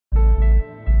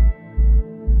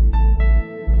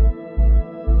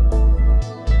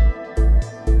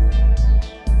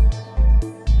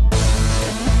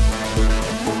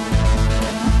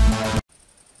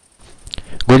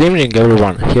Good evening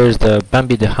everyone, here's the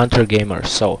Bambi the Hunter Gamer.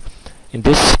 So, in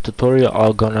this tutorial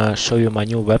I'm gonna show you my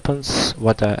new weapons,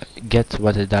 what I get,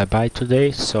 what did I buy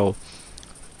today. So,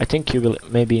 I think you will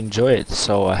maybe enjoy it.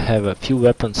 So I have a few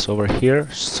weapons over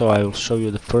here, so I will show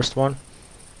you the first one.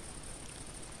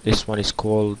 This one is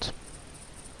called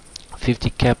 50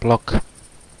 cap lock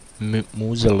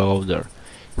muzzle loader.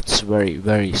 It's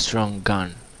very strong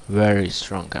gun, very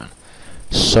strong gun.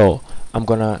 So I'm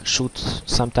gonna shoot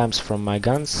sometimes from my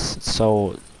guns,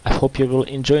 so I hope you will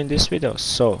enjoy this video.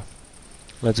 So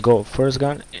let's go. First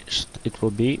gun, it will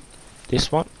be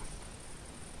this one.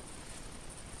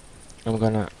 I'm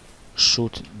gonna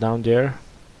shoot down there.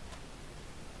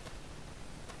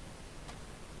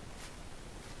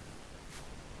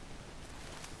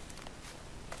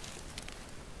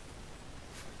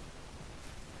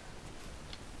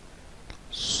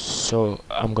 So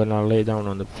I'm gonna lay down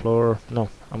on the floor. No,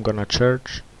 I'm gonna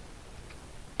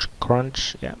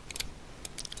crunch. Yeah.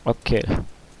 Okay.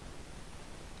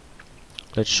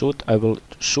 Let's shoot. I will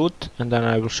shoot and then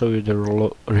I will show you the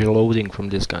reloading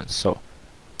from this gun. So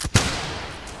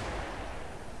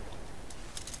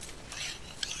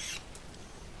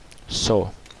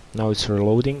now it's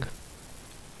reloading.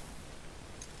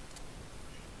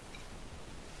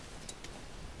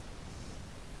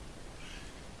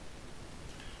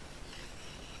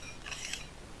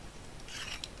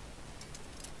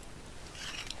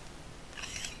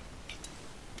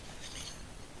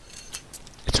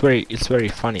 It's very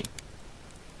funny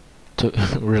to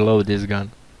reload this gun,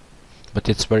 but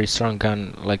it's very strong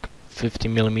gun, like 50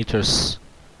 millimeters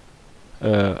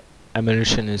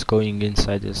ammunition is going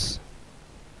inside this.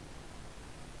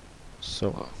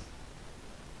 So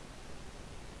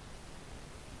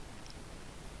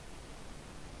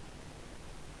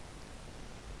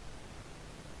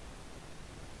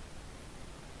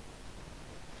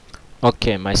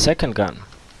okay, my second gun,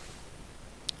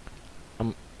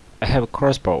 I have a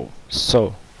crossbow.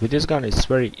 So with this gun it's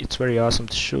very awesome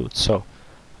to shoot. So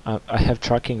I have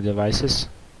tracking devices,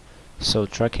 so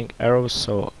tracking arrows.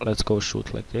 So let's go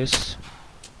shoot like this.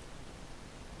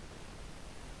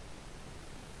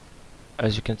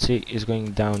 As you can see, it's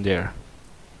going down there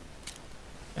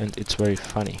and it's very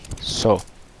funny. So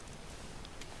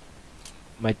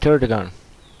my third gun,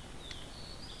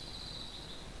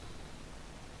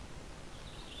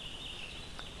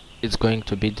 it's going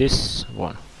to be this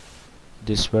one,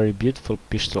 this very beautiful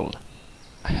pistol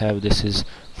I have. This is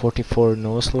 44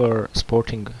 Nosler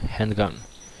sporting handgun.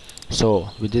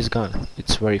 So with this gun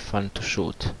it's very fun to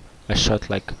shoot. I shot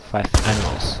like 5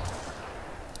 animals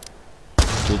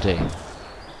today.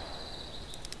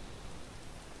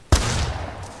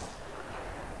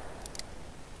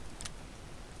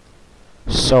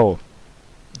 So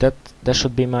that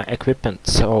should be my equipment.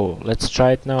 So let's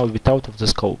try it now without of the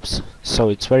scopes. So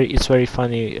it's very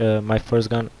funny. My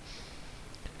first gun,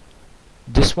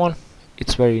 this one,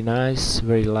 it's very nice,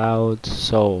 very loud.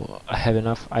 So I have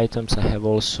enough items. I have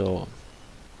also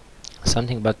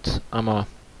something, but I'm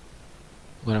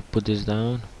gonna put this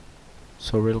down.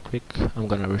 So real quick, I'm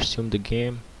gonna resume the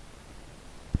game.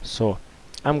 So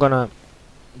I'm gonna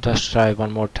just try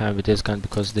one more time with this gun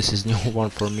because this is new one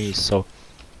for me. So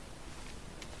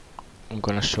I'm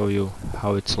gonna show you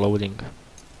how it's loading.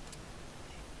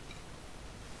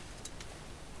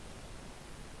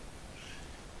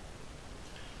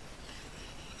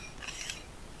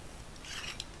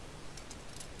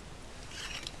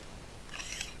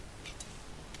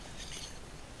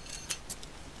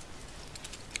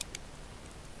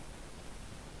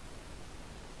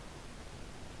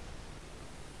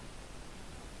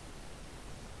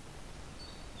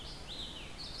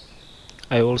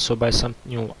 I also buy some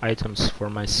new items for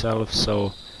myself,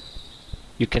 so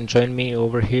you can join me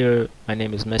over here. My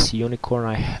name is Messy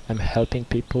Unicorn. I'm helping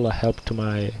people. I helped to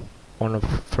my one of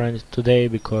friends today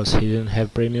because he didn't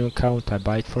have premium account. I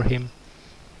buy it for him.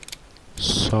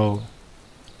 So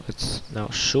let's now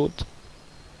shoot.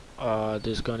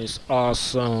 This gun is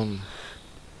awesome.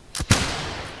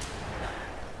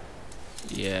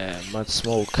 Yeah, much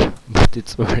smoke, but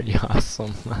it's very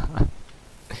awesome.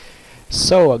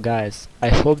 So guys, I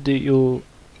hope that you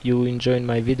enjoyed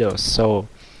my video. So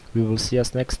we will see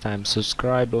us next time.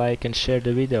 Subscribe, like and share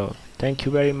the video. Thank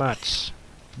you very much.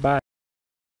 Bye.